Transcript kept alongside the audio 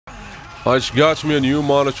I just got me a new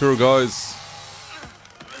monitor, guys.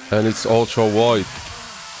 And it's ultra wide.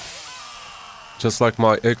 Just like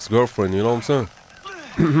my ex-girlfriend, you know what I'm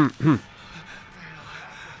saying?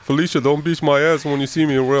 Felicia, don't beat my ass when you see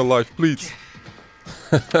me in real life, please.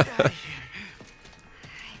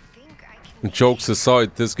 Jokes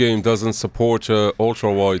aside, this game doesn't support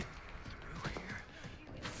ultra wide.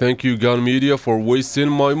 Thank you, Gun Media, for wasting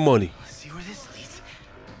my money.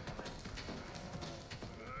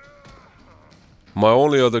 My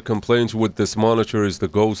only other complaint with this monitor is the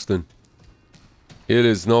ghosting. It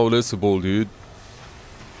is noticeable, dude.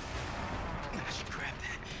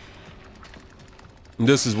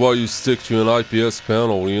 This is why you stick to an IPS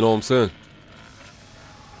panel, you know what I'm saying?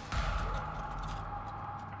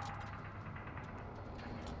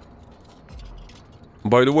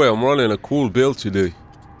 By the way, I'm running a cool build today.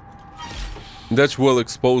 That will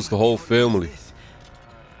expose the whole family.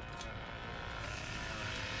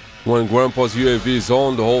 When Grandpa's UAV is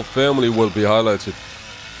on, the whole family will be highlighted.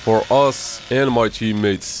 For us and my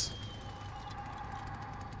teammates.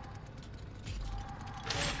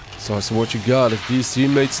 So that's what you got. If these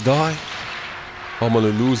teammates die, I'm gonna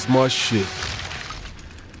lose my shit.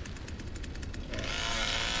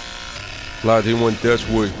 Glad he went that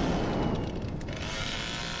way.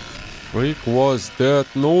 Freak was that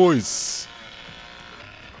noise?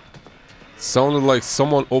 Sounded like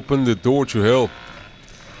someone opened the door to hell.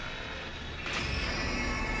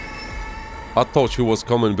 I thought she was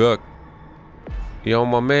coming back. Yo,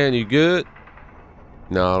 my man, you good?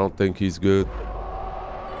 Nah, I don't think he's good.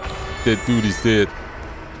 That dude is dead.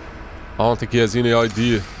 I don't think he has any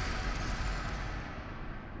idea.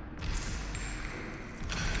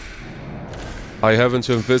 I haven't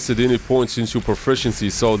invested any points into proficiency,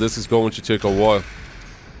 so this is going to take a while.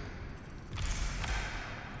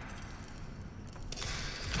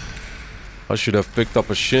 I should have picked up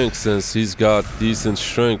a shank since he's got decent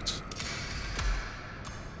strength.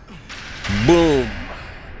 Boom!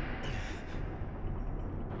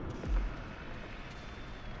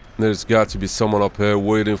 There's got to be someone up here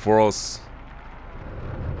waiting for us.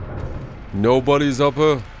 Nobody's up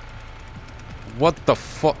here? What the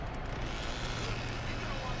fuck?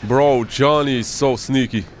 Bro, Johnny is so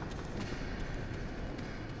sneaky.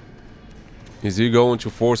 Is he going to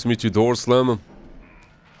force me to door slam him?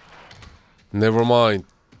 Never mind.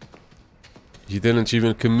 He didn't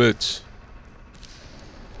even commit.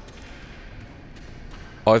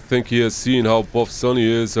 I think he has seen how buff Sonny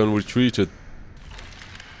is and retreated.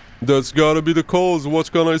 That's gotta be the cause,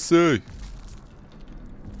 what can I say?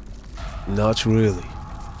 Not really.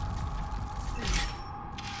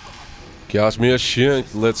 Got me a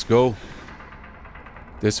shank, let's go.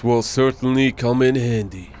 This will certainly come in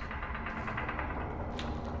handy.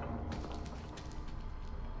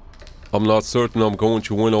 I'm not certain I'm going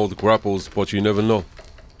to win all the grapples, but you never know.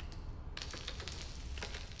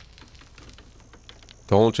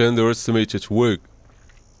 Don't underestimate its wig.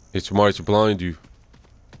 It might blind you.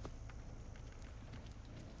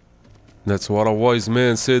 That's what a wise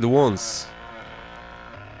man said once.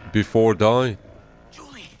 Before dying.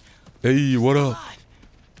 Julie, hey, what up?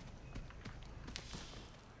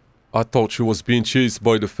 I thought she was being chased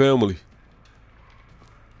by the family.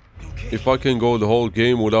 Okay. If I can go the whole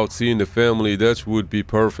game without seeing the family, that would be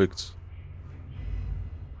perfect.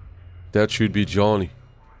 That should be Johnny.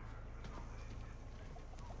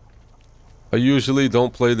 I usually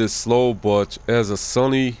don't play this slow, but as a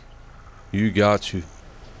Sonny, you got you.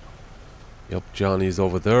 Yep, Johnny's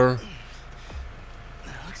over there.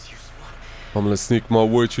 I'm gonna sneak my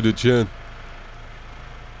way to the gen.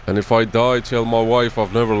 And if I die, tell my wife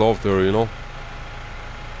I've never loved her, you know?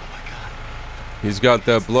 He's got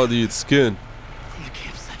that bloodied skin.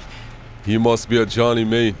 He must be a Johnny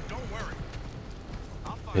Main.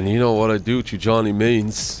 And you know what I do to Johnny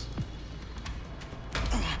Mains?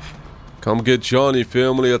 Come get Johnny,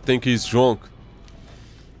 family. I think he's drunk.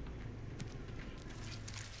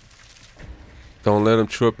 Don't let him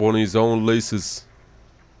trip on his own laces.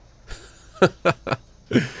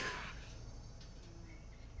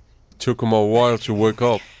 Took him a while to wake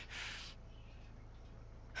up.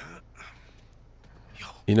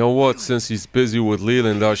 You know what? Since he's busy with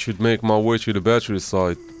Leland, I should make my way to the battery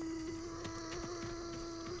side.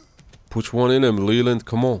 Put one in him, Leland.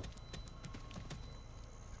 Come on.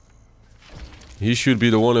 He should be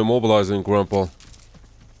the one immobilizing Grandpa.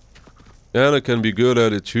 Anna can be good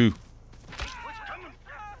at it too.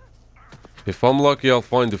 If I'm lucky, I'll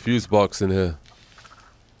find the fuse box in here.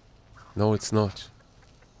 No, it's not.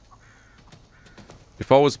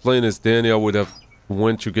 If I was playing as Danny, I would have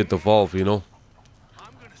went to get the valve, you know?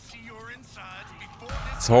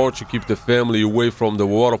 It's hard to keep the family away from the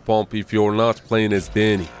water pump if you're not playing as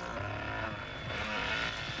Danny.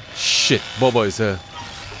 Shit, Bubba is here.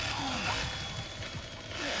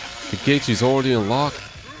 The gate is already unlocked.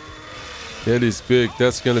 That is big.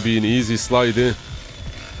 That's gonna be an easy slide in.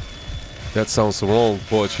 That sounds wrong,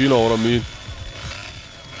 but you know what I mean.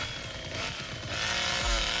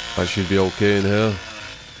 I should be okay in here.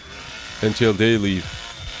 Until they leave.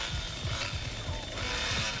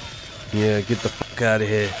 Yeah, get the fuck out of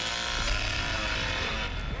here.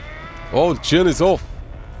 Oh, the chin is off.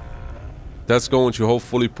 That's going to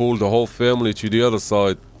hopefully pull the whole family to the other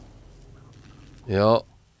side. Yeah.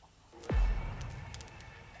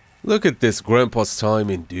 Look at this grandpa's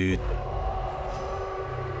timing, dude.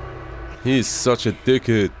 He's such a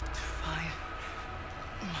dickhead.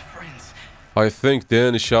 I think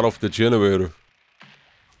Danny shut off the generator.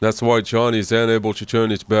 That's why Johnny is unable to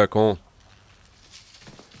turn it back on.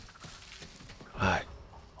 Alright.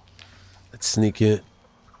 Let's sneak in.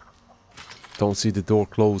 Don't see the door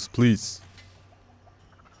closed, please.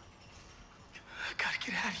 I gotta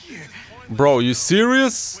get out of here. Bro, you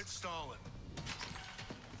serious?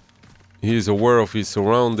 He is aware of his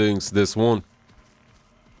surroundings, this one.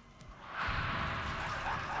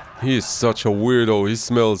 He is such a weirdo. He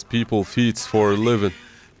smells people's feet for a living.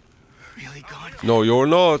 Really gone? No, you're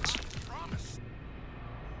not.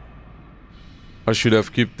 I should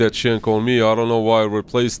have kept that shank on me. I don't know why I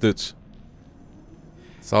replaced it.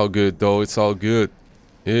 It's all good, though. It's all good.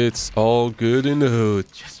 It's all good in the hood.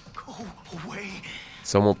 Just go away.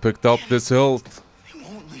 Someone picked up this health. They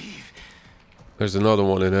won't leave. There's another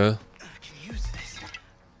one in there. I can use this.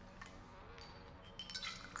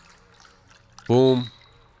 Boom.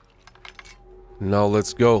 Now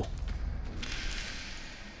let's go.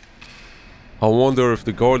 I wonder if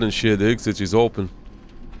the garden shed exit is open.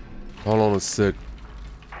 Hold on a sec.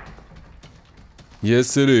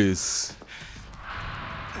 Yes, it is.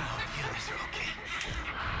 Oh, the others are okay.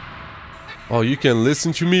 Oh, you can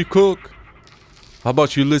listen to me, Cook? How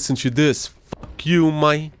about you listen to this? Fuck you,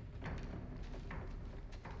 man.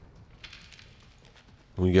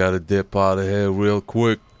 We gotta dip out of here real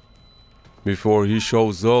quick before he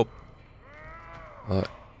shows up.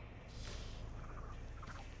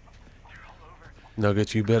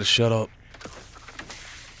 Nugget, you better shut up.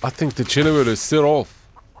 I think the generator is still off.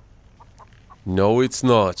 No, it's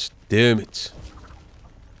not. Damn it.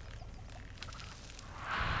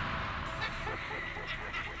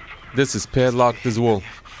 This is padlocked as well.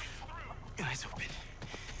 Eyes open.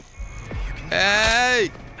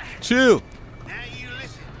 Hey! Chill.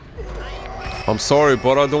 I'm sorry,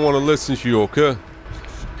 but I don't want to listen to you, okay?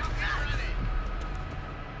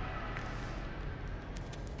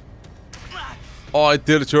 Oh, I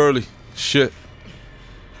did it early. Shit.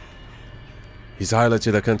 He's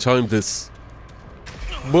highlighted. I can time this.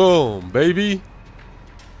 Boom, baby.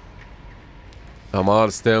 I'm out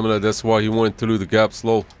of stamina. That's why he went through the gap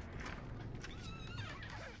slow.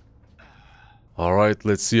 Alright,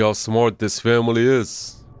 let's see how smart this family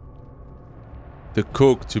is. The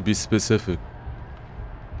cook, to be specific.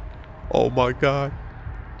 Oh my god.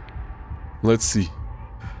 Let's see.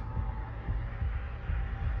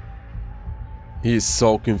 He is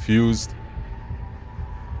so confused.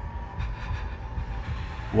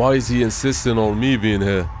 Why is he insisting on me being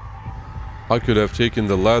here? I could have taken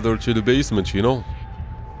the ladder to the basement, you know?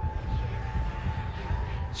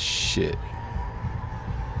 Shit.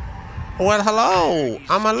 Well, hello.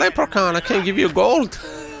 I'm a leprechaun. I can't give you gold.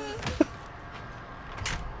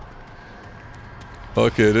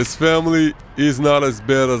 Okay, this family is not as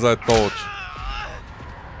bad as I thought.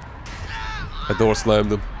 I door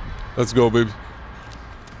slammed him. Let's go, baby.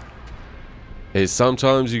 Hey,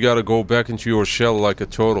 sometimes you gotta go back into your shell like a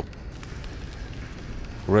turtle.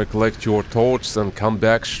 Recollect your thoughts and come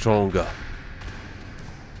back stronger.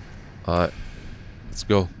 Alright, let's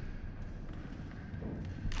go.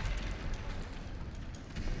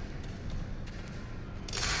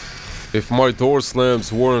 If my door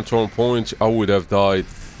slams weren't on point, I would have died.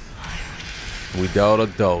 Without a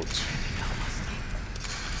doubt.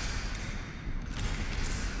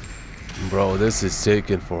 Bro, this is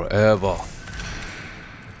taking forever.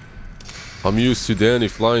 I'm used to Danny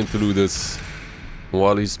flying through this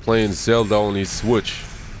while he's playing Zelda on his Switch.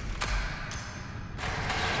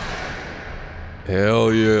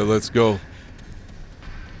 Hell yeah, let's go.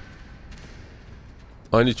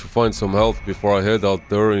 I need to find some health before I head out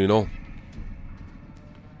there, you know.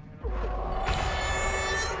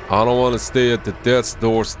 I don't want to stay at the death's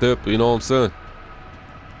doorstep, you know what I'm saying?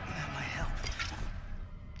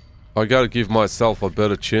 I gotta give myself a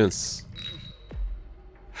better chance.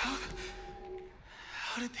 How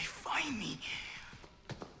did they find me?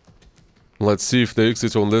 Let's see if the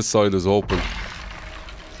exit on this side is open.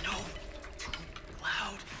 No. Too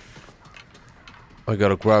loud. I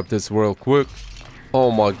gotta grab this real quick. Oh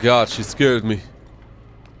my god, she scared me.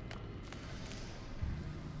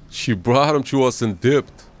 She brought him to us and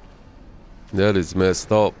dipped. That is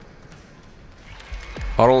messed up.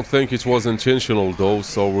 I don't think it was intentional though,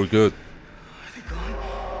 so we're good. Are they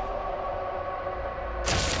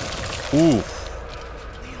gone? Ooh.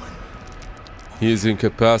 He is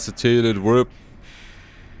incapacitated, rip.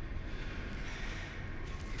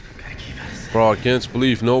 Gotta keep out of sight. Bro, I can't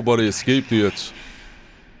believe nobody escaped yet.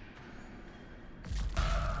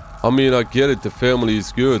 I mean, I get it, the family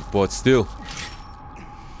is good, but still.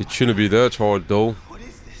 It shouldn't be that hard though. What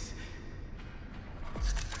is this?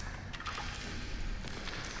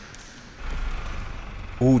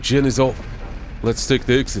 Ooh, Jen is off. Let's take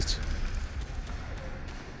the exit.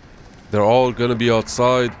 They're all gonna be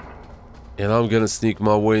outside, and I'm gonna sneak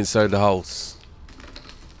my way inside the house.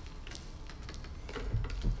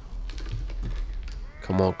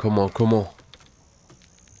 Come on, come on, come on.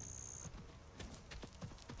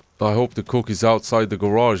 I hope the cook is outside the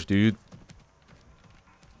garage, dude.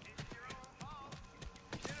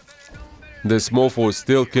 This mofo is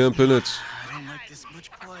still camping it. I don't like this much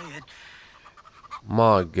quiet.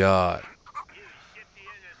 My god.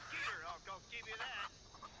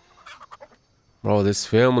 Bro, this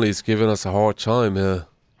family is giving us a hard time here.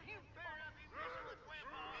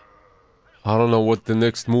 I don't know what the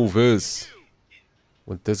next move is.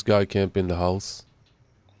 With this guy camping the house.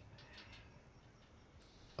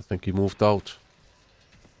 I think he moved out.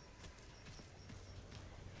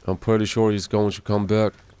 I'm pretty sure he's going to come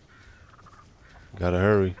back. Gotta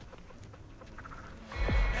hurry.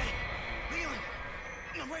 Leland!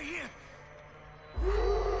 I'm right here!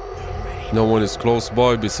 No one is close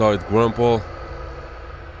by beside Grandpa.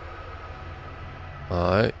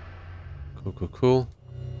 Alright. Cool, cool, cool.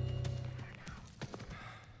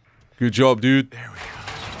 Good job, dude. There we go.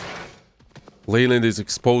 Leland is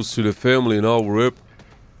exposed to the family now, rip.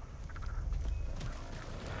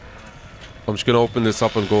 I'm just gonna open this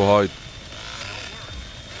up and go hide.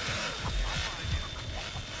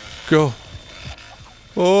 Go.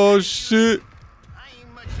 Oh shit.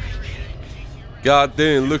 God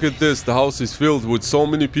damn, look at this. The house is filled with so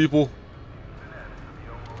many people.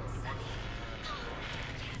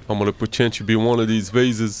 I'm gonna pretend to be one of these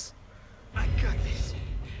vases. I got this.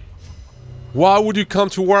 Why would you come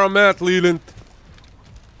to where I'm at, Leland?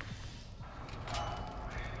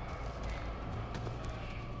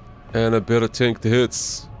 And I better tank the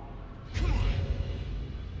hits.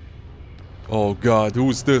 Oh god,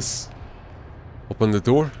 who's this? Open the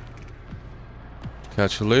door.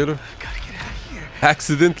 Catch you later. I gotta get out of here.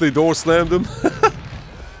 Accidentally door slammed him.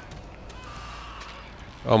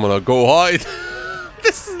 I'm gonna go hide.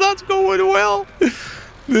 This is not going well.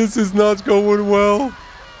 This is not going well.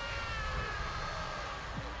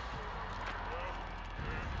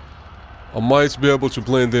 I might be able to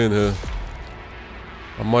blend in here.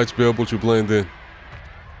 I might be able to blend in.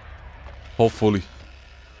 Hopefully.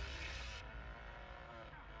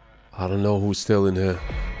 I don't know who's still in here.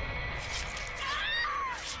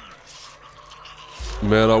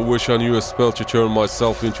 Man, I wish I knew a spell to turn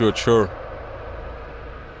myself into a chur.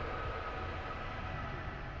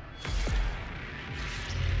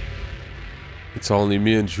 It's only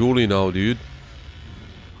me and Julie now, dude.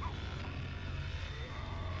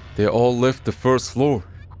 They all left the first floor.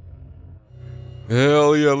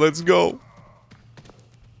 Hell yeah, let's go.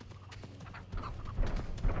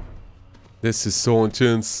 This is so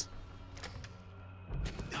intense.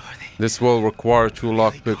 This will require 2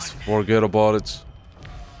 lockpicks. Forget about it.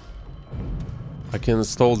 I can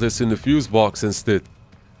install this in the fuse box instead.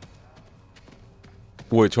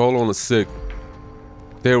 Wait, hold on a sec.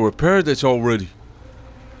 They repaired it already.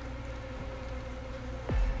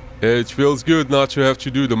 It feels good not to have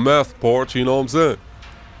to do the math part, you know what I'm saying?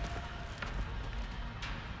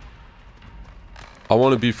 I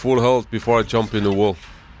want to be full health before I jump in the wall.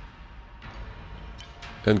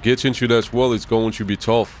 And getting into that wall is going to be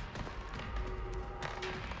tough.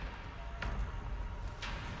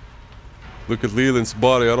 Look at Leland's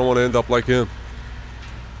body, I don't want to end up like him.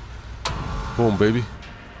 Boom, baby.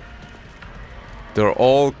 They're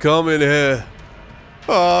all coming here.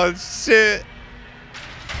 Oh, shit.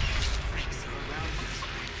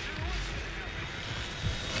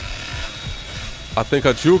 I think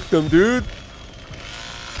I juked them, dude.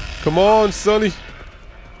 Come on, Sonny.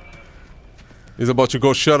 He's about to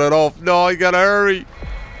go shut it off. No, I gotta hurry.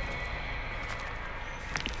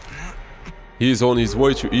 He's on his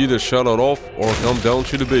way to either shut it off or come down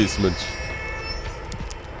to the basement.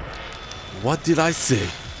 What did I say?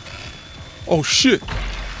 Oh shit!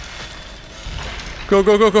 Go,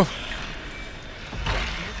 go, go, go!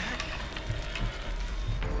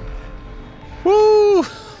 Woo!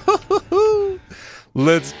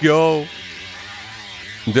 Let's go!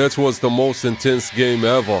 That was the most intense game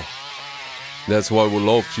ever. That's why we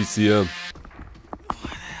love GCM.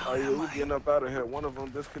 Oh yeah, we getting up out of here. One of them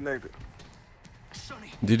disconnected.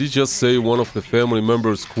 Did he just say one of the family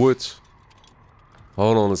members quit?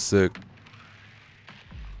 Hold on a sec.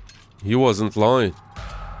 He wasn't lying.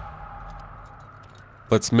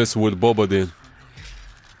 Let's mess with Boba then.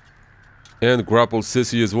 And grapple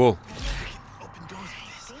Sissy as well.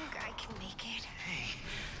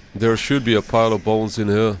 There should be a pile of bones in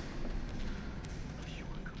here.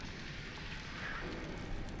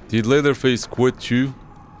 Did Leatherface quit too?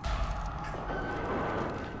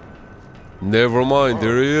 Never mind,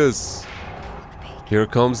 there he is. Here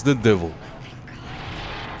comes the devil.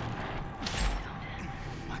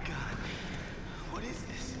 My God, what is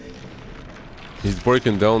this? He's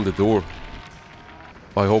breaking down the door.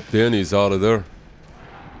 I hope Danny's out of there.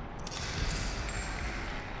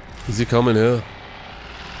 Is he coming here?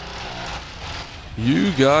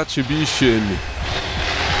 You got to be shitting me.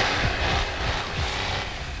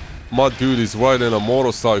 My dude is riding a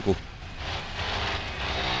motorcycle.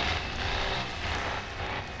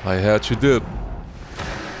 I had to dip.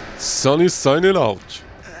 Sonny's signing out.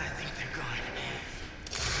 I think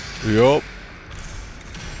they're gone. Yup.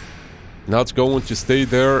 Not going to stay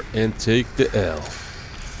there and take the L.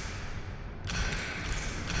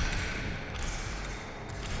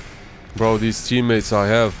 Bro, these teammates I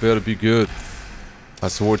have better be good.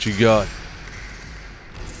 That's what you got.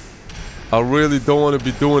 I really don't want to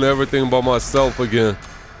be doing everything by myself again.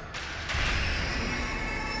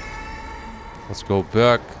 Let's go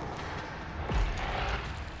back.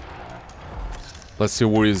 Let's see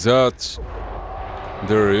where he's at.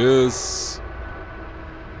 There he is.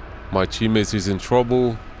 My teammate is in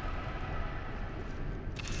trouble.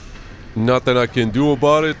 Nothing I can do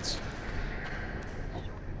about it.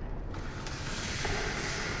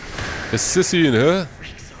 Is Sissy in here?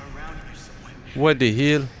 What the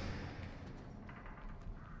hell?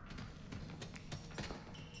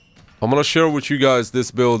 I'm gonna share with you guys this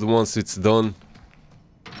build once it's done.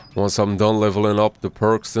 Once I'm done leveling up the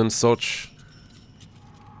perks and such.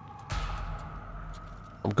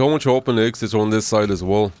 I'm going to open the exits on this side as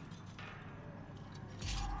well.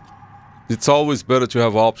 It's always better to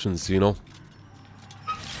have options, you know?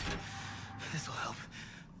 This'll help.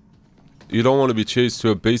 You don't want to be chased to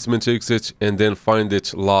a basement exit and then find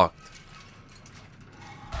it locked.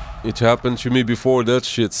 It happened to me before, that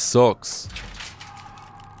shit sucks.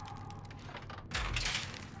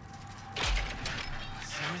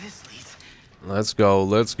 See where this leads. Let's go,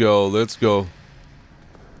 let's go, let's go.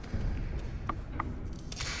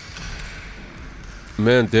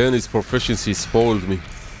 Man, Danny's proficiency spoiled me.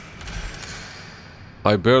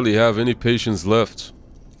 I barely have any patience left.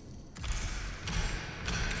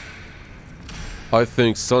 I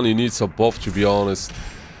think Sonny needs a buff, to be honest.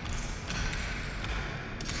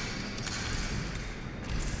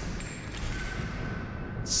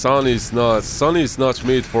 Sonny's not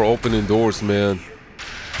made for opening doors, man.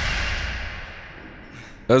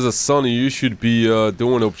 As a Sonny, you should be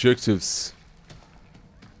doing objectives.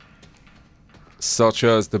 Such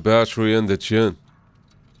as the battery and the gin.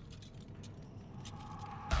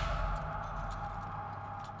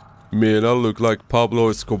 Man, I look like Pablo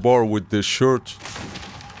Escobar with this shirt.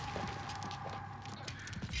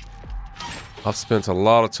 I've spent a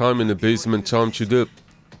lot of time in the basement, time to dip.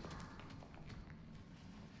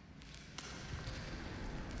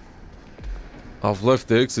 I've left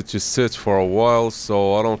the exit to sit for a while,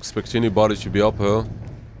 so I don't expect anybody to be up here.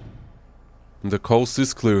 The coast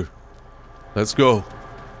is clear. Let's go.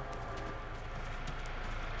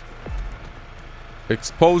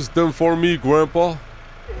 Expose them for me, Grandpa.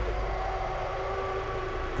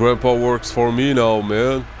 Grandpa works for me now,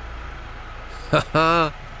 man.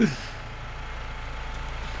 Haha.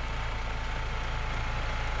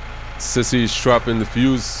 Sissy is strapping the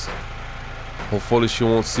fuse. Hopefully she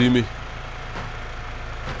won't see me.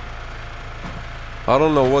 I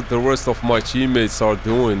don't know what the rest of my teammates are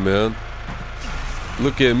doing, man.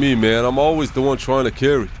 Look at me, man. I'm always the one trying to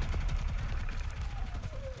carry.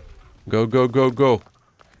 Go, go, go, go.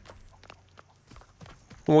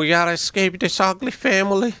 We gotta escape this ugly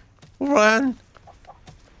family. Run.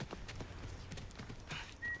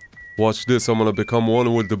 Watch this. I'm gonna become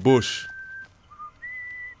one with the bush.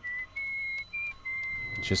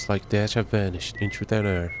 Just like that, I vanished into thin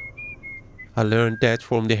air. I learned that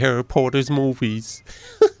from the Harry Potter's movies.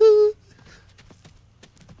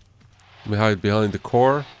 Let me hide behind the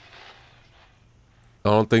car. I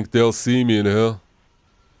don't think they'll see me in here.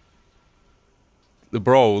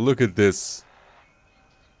 Bro, look at this.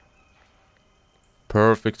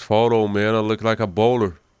 Perfect photo, man. I look like a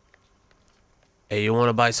bowler. Hey, you want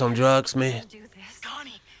to buy some drugs, man?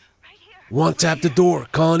 Connie, right here. One tap the door,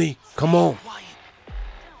 Connie. Come on. Quiet.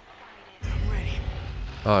 I'm ready.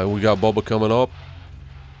 Alright, we got Bubba coming up.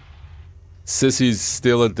 Sissy's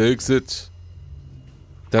still at the exit.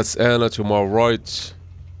 That's Anna to my right.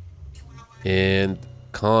 And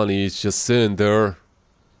Connie is just sitting there,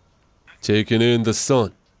 taking in the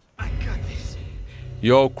sun. I got this.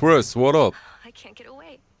 Yo, Chris, what up? I can't get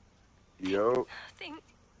away. Yo, Thing.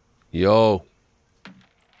 Yo.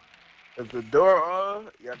 is the door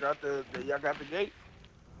y'all got the gate?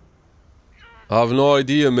 I have no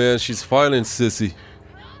idea, man. She's fighting Sissy.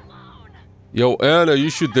 Yo, Anna, you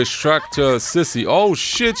should distract Sissy. Oh,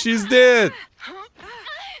 shit, she's dead.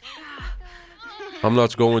 I'm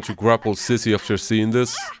not going to grapple Sissy after seeing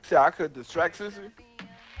this. See, I could distract Sissy.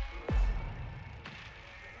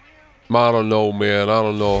 I don't know, man. I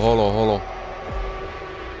don't know. Hold on.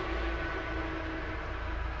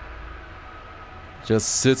 Just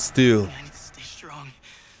sit still. I need to stay strong.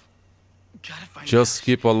 Gotta find Just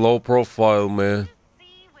keep a low profile, man.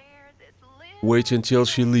 See where this lives. Wait until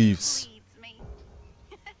she leaves. Leads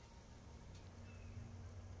me.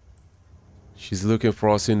 She's looking for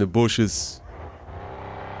us in the bushes.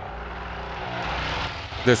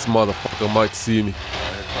 This motherfucker might see me.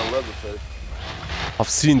 Here come Leatherface. I've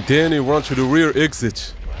seen Danny run to the rear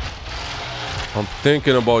exit. I'm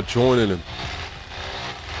thinking about joining him.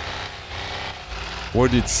 Where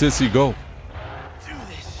did Sissy go? do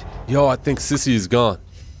this. Yo, I think Sissy is gone.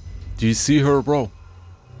 Do you see her, bro?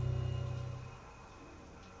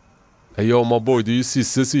 Hey, yo, my boy, do you see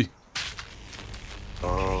Sissy?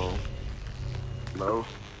 No.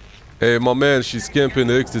 Hey, my man, she's camping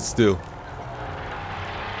the exit still.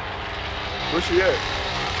 Where's she at?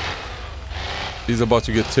 He's about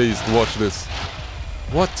to get tased. Watch this.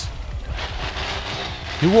 What?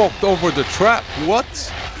 He walked over the trap. What?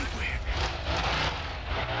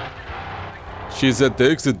 She's at the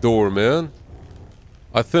exit door, man.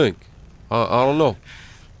 I think. I don't know.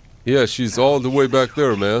 Yeah, she's all the way back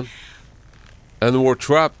there, man. And we're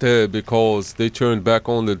trapped there because they turned back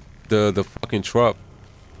on the fucking trap.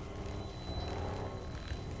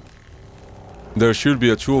 There should be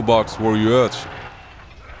a toolbox where you at.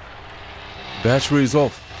 Battery is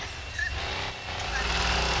off.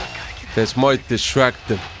 That might distract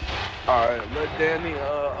them. Alright, let Danny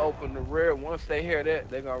open the rear. Once they hear that,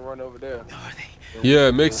 they're gonna run over there. Are they?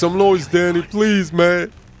 Yeah, make some noise, Danny, please,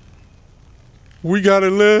 man. We gotta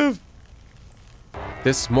live.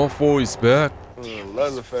 This mofo is back.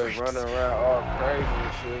 Leatherface running around all crazy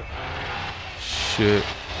and shit. Shit.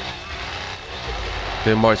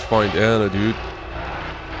 They might find Anna, dude.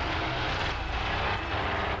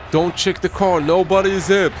 Don't check the car. Nobody is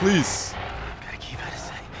there, please. Gotta keep out of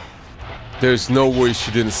sight. There's no way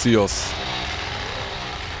she didn't see us.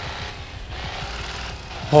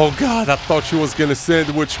 Oh God, I thought she was gonna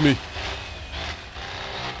sandwich me.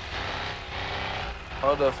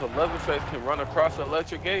 Oh, so Leatherface can run across the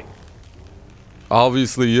electric gate?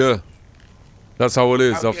 Obviously, yeah. That's how it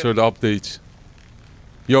is after the update.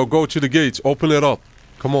 Yo, go to the gate. Open it up.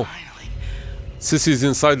 Come on. Finally. Sissy's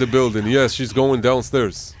inside the building. Yes, she's going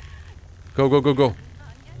downstairs. Go, go, go, go.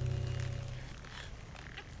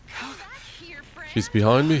 She's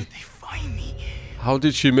behind me. They find me. How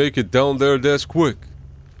did she make it down there that quick?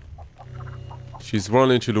 She's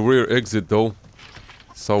running to the rear exit though.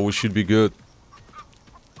 So we should be good.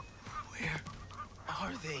 Where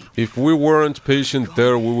are they? If we weren't patient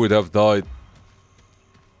there, we would have died.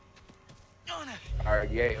 Anna,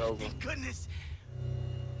 Alright, gate open. thank goodness.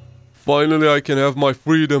 Finally, I can have my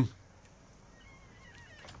freedom.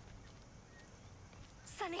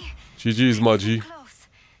 Sonny. GG's, my G. Close.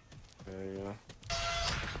 Yeah.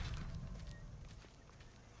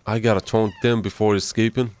 I gotta taunt them before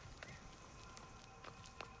escaping.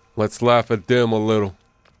 Let's laugh at them a little.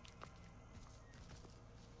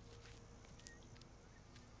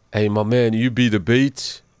 Hey, my man, you be the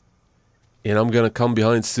bait. And I'm gonna come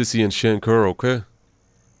behind Sissy and Shankar, okay?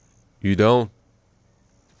 You down?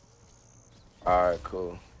 Alright,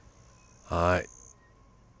 cool. Alright.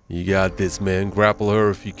 You got this, man. Grapple her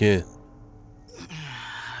if you can.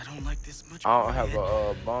 I don't like this much. I don't have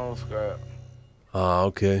a bone scrap. Ah,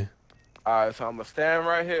 okay. Alright, so I'm gonna stand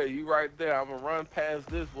right here. You right there. I'm gonna run past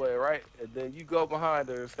this way, right? And then you go behind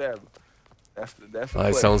her and stab her. That's the Alright,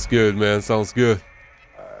 play. sounds good, man. Sounds good.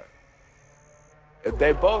 If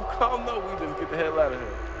they both come though, we just get the hell out of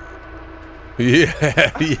here.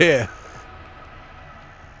 Yeah, yeah.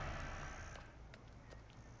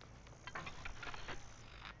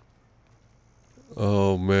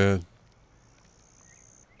 Oh, man.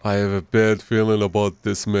 I have a bad feeling about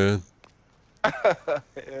this, man. Hell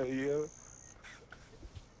yeah.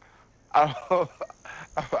 I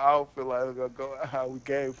don't feel like it's gonna go how we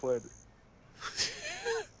game played it.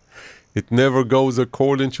 It never goes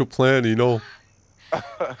according to plan, you know.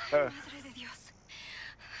 Madre de Dios.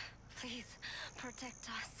 Please protect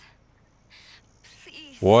us.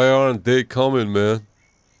 Please. Why aren't they coming, man?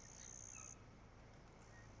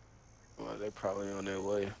 Well, they probably on their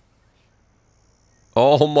way.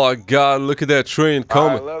 Oh my God, look at that train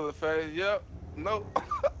coming. All right, Leatherface, yep. Nope.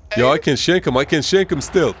 Yo, I can shank him. I can shank him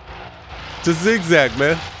still. Just zigzag,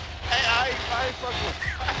 man. Hey, I ain't fucking with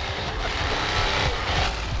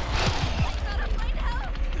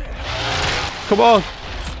Come on.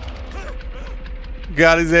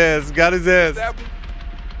 Got his ass. Got his ass. Stab him.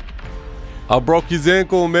 I broke his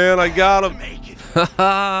ankle, man. I got him.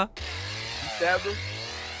 Stab him.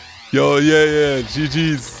 Yo, yeah.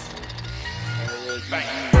 GG's.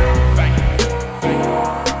 Bang.